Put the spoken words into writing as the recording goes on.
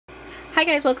Hi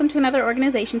guys, welcome to another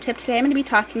organization tip. Today I'm going to be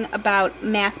talking about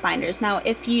math binders. Now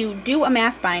if you do a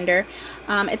math binder,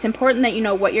 it's important that you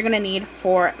know what you're going to need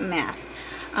for math.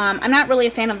 I'm not really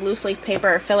a fan of loose leaf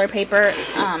paper or filler paper,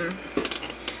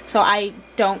 so I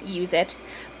don't use it,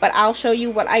 but I'll show you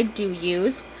what I do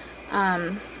use.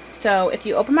 So if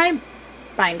you open my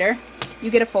binder,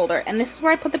 you get a folder, and this is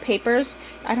where I put the papers.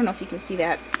 I don't know if you can see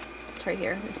that. It's right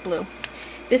here. It's blue.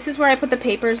 This is where I put the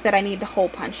papers that I need to hole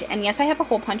punch. And yes, I have a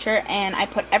hole puncher, and I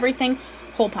put everything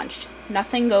hole punched.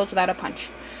 Nothing goes without a punch.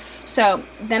 So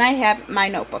then I have my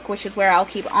notebook, which is where I'll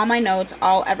keep all my notes,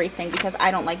 everything, because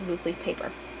I don't like loose leaf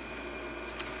paper.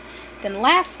 Then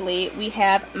lastly, we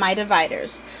have my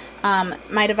dividers.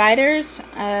 My dividers,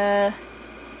 they're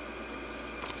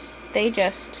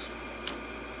just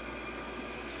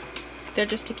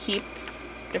to keep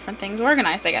different things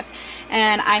organized, I guess.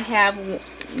 And I have,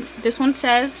 this one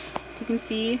says, if you can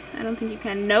see, I don't think you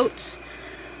can, notes,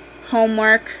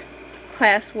 homework,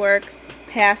 classwork,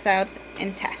 pass outs,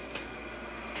 and tests.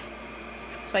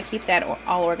 So I keep that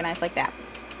all organized like that.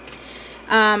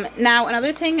 Now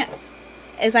another thing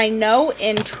is, I know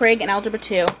in Trig and Algebra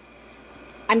 2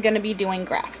 I'm going to be doing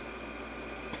graphs.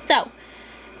 So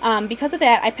because of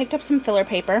that, I picked up some filler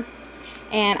paper.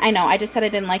 And I know, I just said I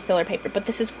didn't like filler paper, but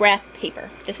this is graph paper.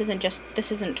 This isn't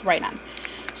to write on.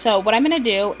 So what I'm going to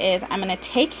do is I'm going to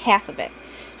take half of it.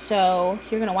 So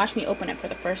you're going to watch me open it for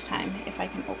the first time, if I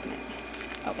can open it.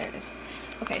 Oh, there it is.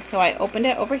 Okay, so I opened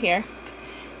it over here.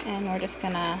 And we're just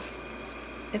going to,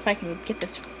 if I can get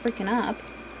this freaking up.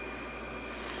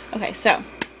 Okay, so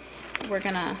we're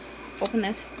going to open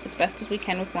this as best as we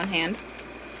can with one hand.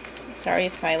 Sorry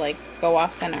if I go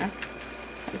off center.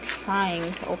 I'm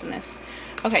trying to open this.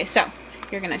 Okay, so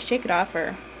you're going to shake it off,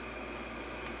 or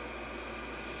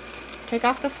take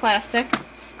off the plastic,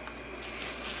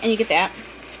 and you get that.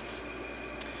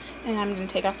 And I'm going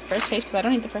to take off the first page because I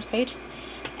don't need the first page.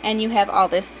 And you have all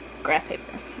this graph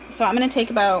paper. So I'm going to take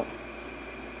about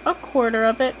a quarter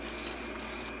of it,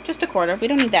 just a quarter. We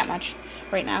don't need that much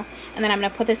right now. And then I'm going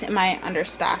to put this in my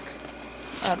understock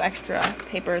of extra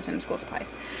papers and school supplies.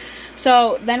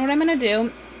 So then what I'm going to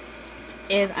do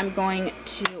is I'm going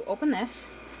to open this,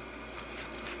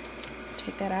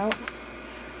 take that out,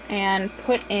 and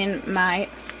put in my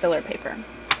filler paper.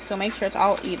 So make sure it's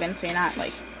all even so you're not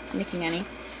nicking any.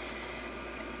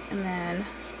 And then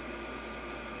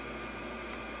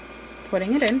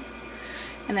putting it in,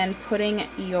 and then putting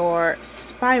your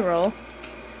spiral,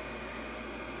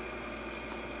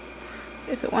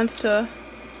 if it wants to,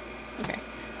 okay,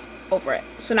 over it.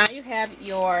 So now you have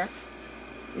your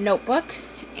notebook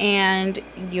and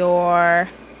your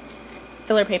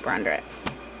filler paper under it.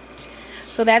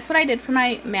 So that's what I did for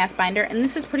my math binder, and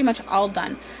this is pretty much all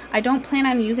done. I don't plan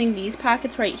on using these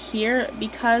pockets right here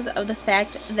because of the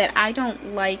fact that I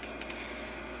don't like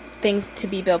things to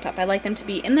be built up. I like them to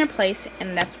be in their place,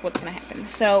 and that's what's going to happen.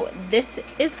 So this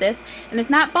is this, and it's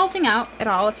not bulging out at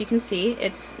all, if you can see.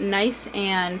 It's nice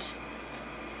and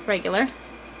regular.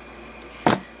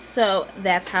 So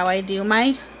that's how I do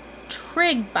my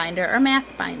Trig binder or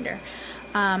math binder.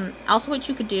 Also what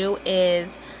you could do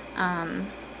is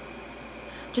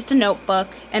just a notebook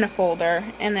and a folder,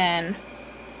 and then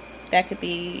that could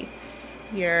be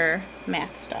your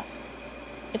math stuff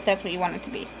if that's what you want it to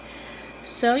be.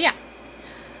 So yeah,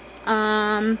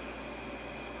 comment,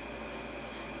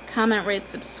 rate,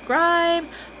 subscribe,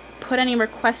 put any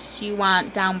requests you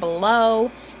want down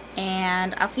below,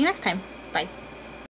 and I'll see you next time. Bye.